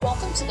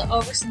Welcome to the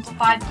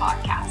Oversimplified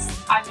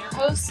Podcast. I'm your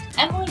host,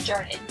 Emily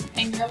Jardon,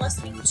 and you're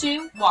listening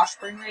to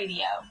Washburn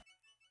Radio.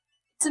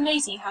 It's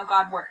amazing how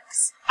God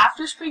works.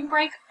 After spring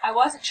break, I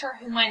wasn't sure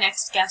who my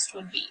next guest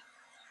would be.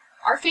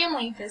 Our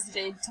family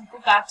visited Temple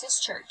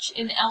Baptist Church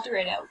in El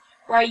Dorado,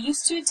 where I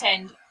used to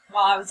attend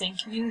while I was in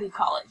community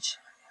college.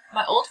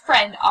 My old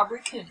friend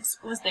Aubrey Koontz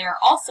was there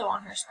also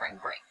on her spring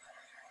break.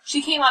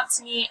 She came up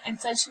to me and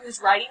said she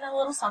was writing a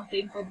little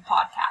something for the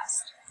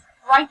podcast.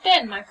 Right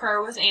then, my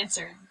prayer was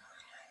answered.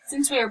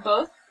 Since we are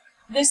both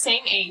the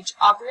same age,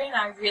 Aubrey and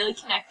I really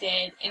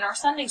connected in our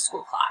Sunday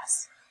school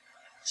class.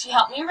 She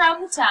helped me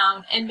around the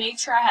town and made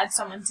sure I had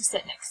someone to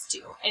sit next to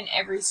in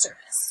every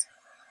service.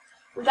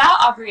 Without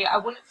Aubrey, I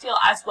wouldn't feel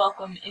as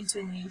welcome into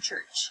a new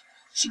church.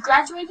 She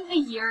graduated a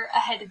year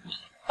ahead of me,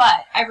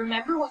 but I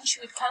remember when she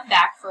would come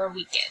back for a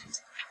weekend.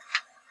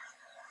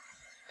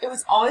 It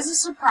was always a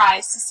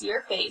surprise to see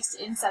her face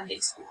in Sunday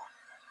school.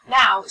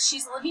 Now,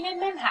 she's living in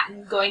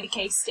Manhattan, going to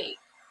K-State.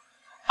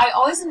 I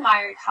always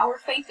admired how her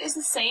faith is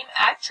the same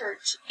at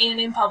church and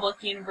in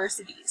public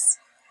universities.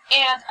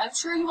 And I'm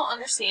sure you will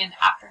understand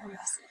after her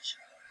message.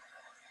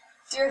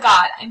 Dear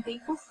God, I'm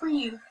thankful for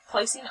you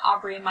placing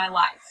Aubrey in my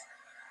life.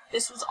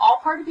 This was all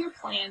part of your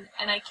plan,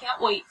 and I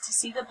can't wait to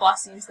see the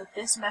blessings that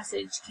this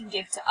message can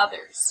give to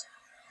others.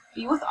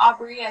 Be with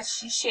Aubrey as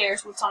she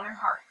shares what's on her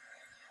heart.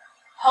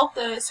 Help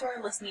those who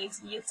are listening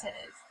to be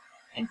attentive,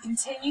 and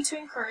continue to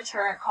encourage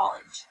her at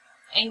college.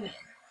 Amen.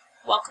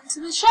 Welcome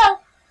to the show.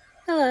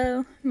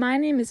 Hello, my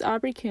name is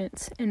Aubrey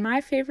Koontz, and my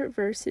favorite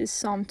verse is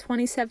Psalm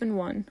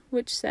 27:1,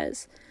 which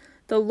says,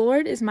 "The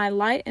Lord is my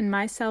light and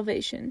my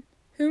salvation.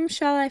 Whom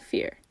shall I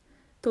fear?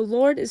 The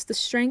Lord is the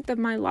strength of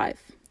my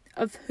life.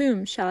 Of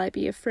whom shall I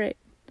be afraid?"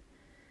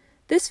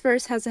 This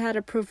verse has had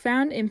a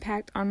profound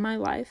impact on my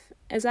life,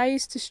 as I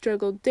used to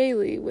struggle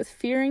daily with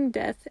fearing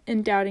death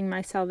and doubting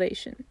my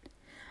salvation.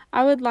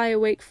 I would lie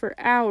awake for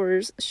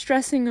hours,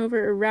 stressing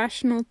over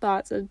irrational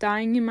thoughts of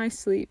dying in my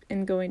sleep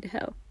and going to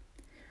hell.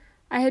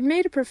 I had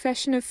made a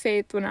profession of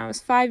faith when I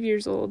was 5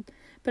 years old,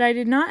 but I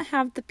did not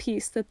have the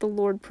peace that the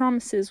Lord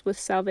promises with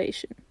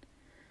salvation.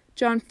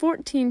 John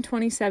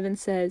 14:27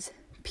 says,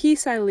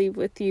 "Peace I leave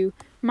with you,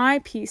 my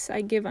peace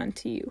I give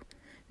unto you.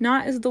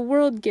 Not as the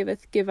world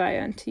giveth, give I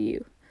unto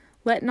you.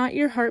 Let not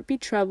your heart be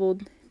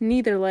troubled,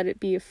 neither let it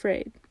be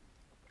afraid."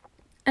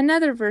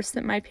 Another verse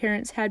that my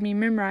parents had me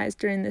memorize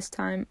during this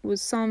time was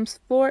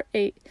Psalms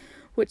 4:8,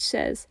 which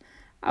says,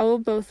 "I will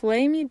both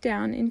lay me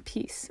down in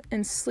peace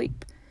and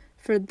sleep,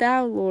 for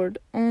thou, Lord,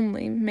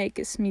 only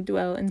makest me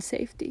dwell in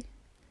safety."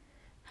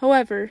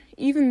 However,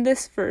 even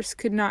this verse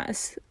could not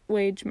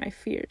assuage my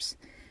fears,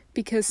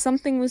 because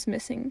something was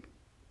missing: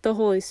 the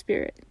Holy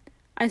Spirit.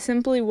 I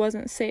simply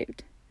wasn't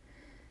saved.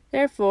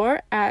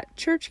 Therefore, at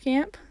church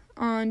camp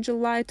on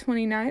July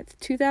 29th,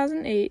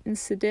 2008 in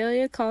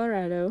Sedalia,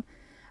 Colorado,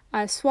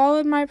 I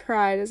swallowed my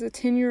pride as a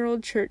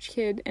 10-year-old church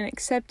kid and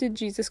accepted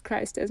Jesus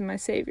Christ as my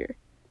Savior.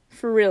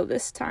 For real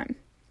this time.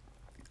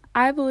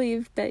 I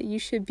believe that you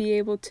should be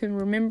able to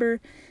remember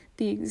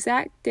the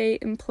exact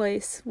date and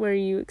place where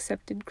you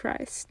accepted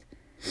Christ.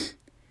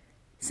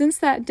 Since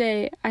that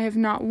day, I have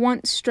not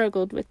once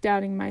struggled with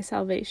doubting my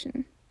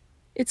salvation.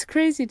 It's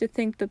crazy to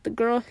think that the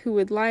girl who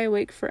would lie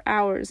awake for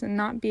hours and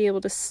not be able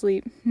to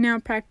sleep now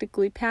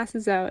practically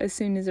passes out as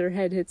soon as her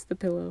head hits the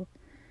pillow.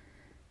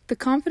 The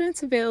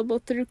confidence available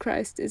through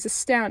Christ is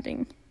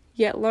astounding,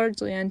 yet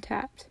largely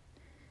untapped.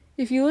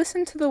 If you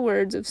listen to the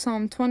words of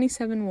Psalm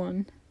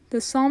 27:1, the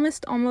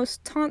psalmist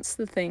almost taunts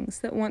the things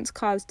that once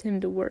caused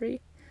him to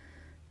worry.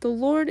 "The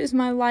Lord is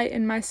my light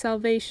and my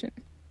salvation.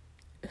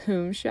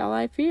 Whom shall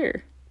I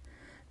fear?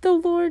 The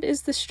Lord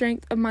is the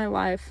strength of my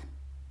life.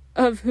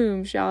 Of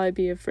whom shall I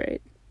be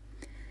afraid?"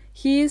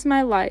 He is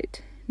my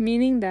light,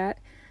 meaning that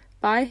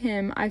by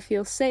him I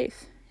feel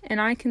safe,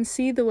 and I can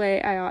see the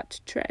way I ought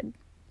to tread.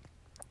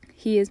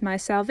 He is my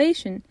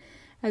salvation,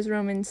 as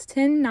Romans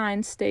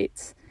 10:9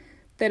 states,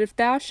 that if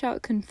thou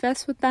shalt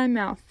confess with thy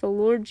mouth the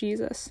Lord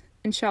Jesus,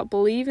 and shalt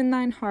believe in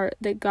thine heart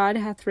that God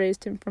hath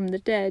raised him from the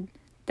dead,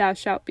 thou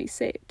shalt be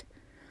saved.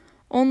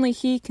 Only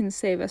he can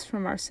save us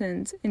from our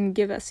sins and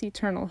give us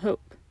eternal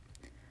hope.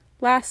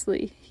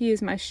 Lastly, he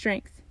is my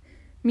strength,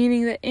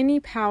 meaning that any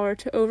power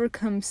to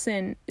overcome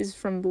sin is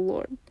from the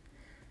Lord.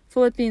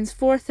 Philippians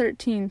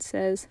 4:13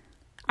 says,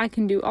 "I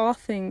can do all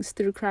things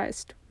through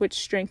Christ, which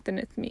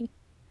strengtheneth me."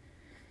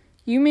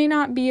 You may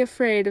not be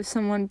afraid of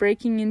someone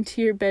breaking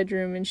into your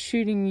bedroom and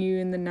shooting you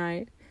in the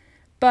night,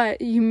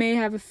 but you may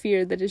have a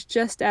fear that is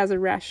just as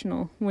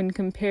irrational when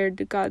compared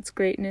to God's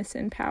greatness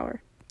and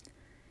power.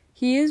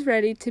 He is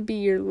ready to be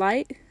your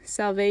light,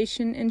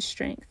 salvation, and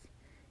strength.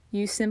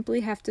 You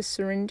simply have to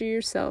surrender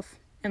yourself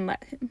and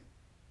let him.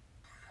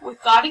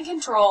 With God in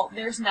control,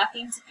 there's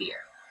nothing to fear.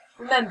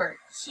 Remember,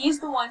 He is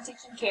the one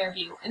taking care of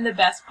you in the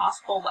best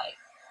possible way.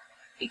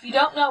 If you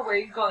don't know where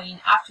you're going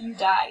after you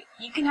die,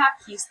 you can have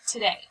peace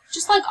today.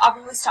 Just like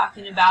Aubrey was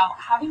talking about,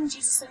 having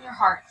Jesus in your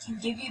heart can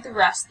give you the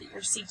rest that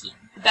you're seeking.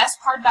 The best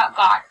part about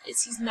God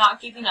is He's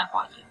not giving up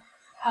on you.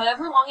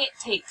 However long it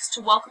takes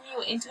to welcome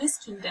you into His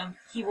kingdom,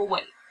 He will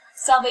wait.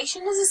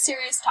 Salvation is a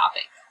serious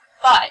topic,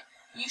 but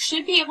You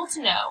should be able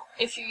to know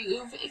if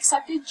you've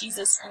accepted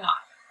Jesus or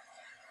not.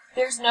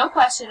 There's no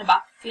question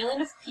about the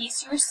feeling of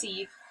peace you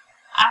receive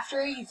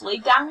after you've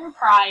laid down your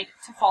pride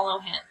to follow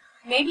Him.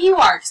 Maybe you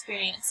are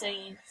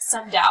experiencing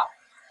some doubt,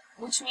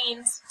 which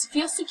means to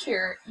feel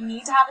secure, you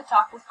need to have a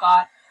talk with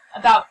God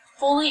about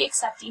fully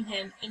accepting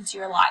Him into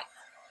your life.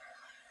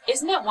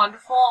 Isn't it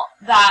wonderful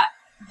that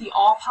the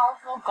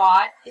all-powerful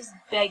God is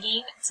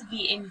begging to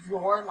be in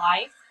your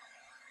life?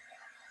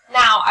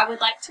 Now, I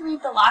would like to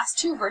read the last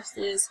 2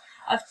 verses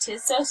of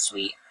 "'Tis So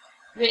Sweet,"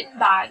 written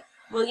by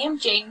William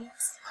James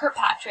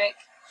Kirkpatrick,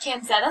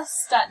 Canzetta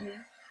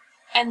Stutton,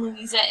 and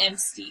Louisa M.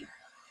 Steve.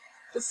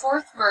 The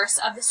 4th verse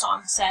of the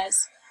song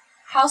says,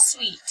 "How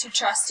sweet to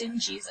trust in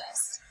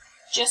Jesus,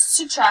 just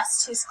to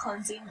trust His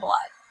cleansing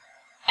blood,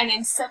 and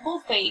in simple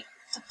faith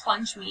to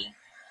plunge me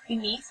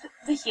beneath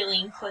the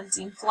healing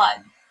cleansing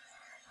flood.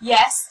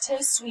 Yes,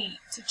 'tis sweet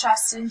to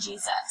trust in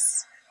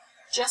Jesus,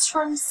 just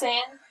from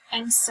sin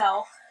and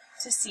self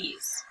to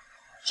cease,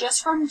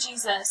 just from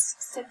Jesus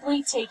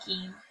simply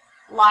taking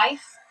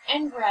life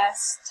and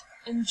rest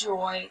and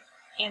joy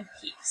and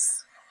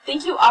peace."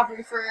 Thank you,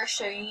 Aubrey, for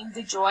sharing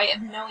the joy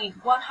of knowing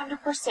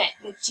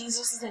 100% that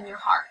Jesus is in your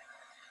heart.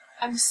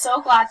 I'm so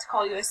glad to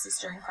call you a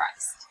sister in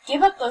Christ.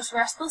 Give up those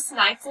restless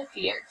nights of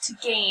fear to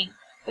gain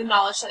the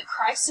knowledge that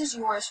Christ is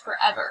yours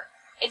forever.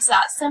 It's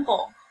that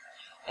simple.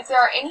 If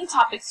there are any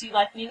topics you'd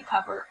like me to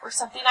cover or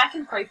something I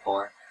can pray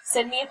for,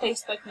 send me a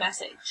Facebook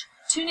message.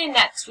 Tune in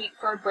next week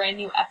for a brand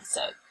new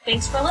episode.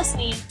 Thanks for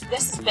listening.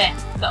 This has been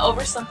the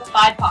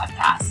Oversimplified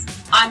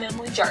Podcast. I'm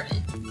Emily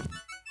Jardon.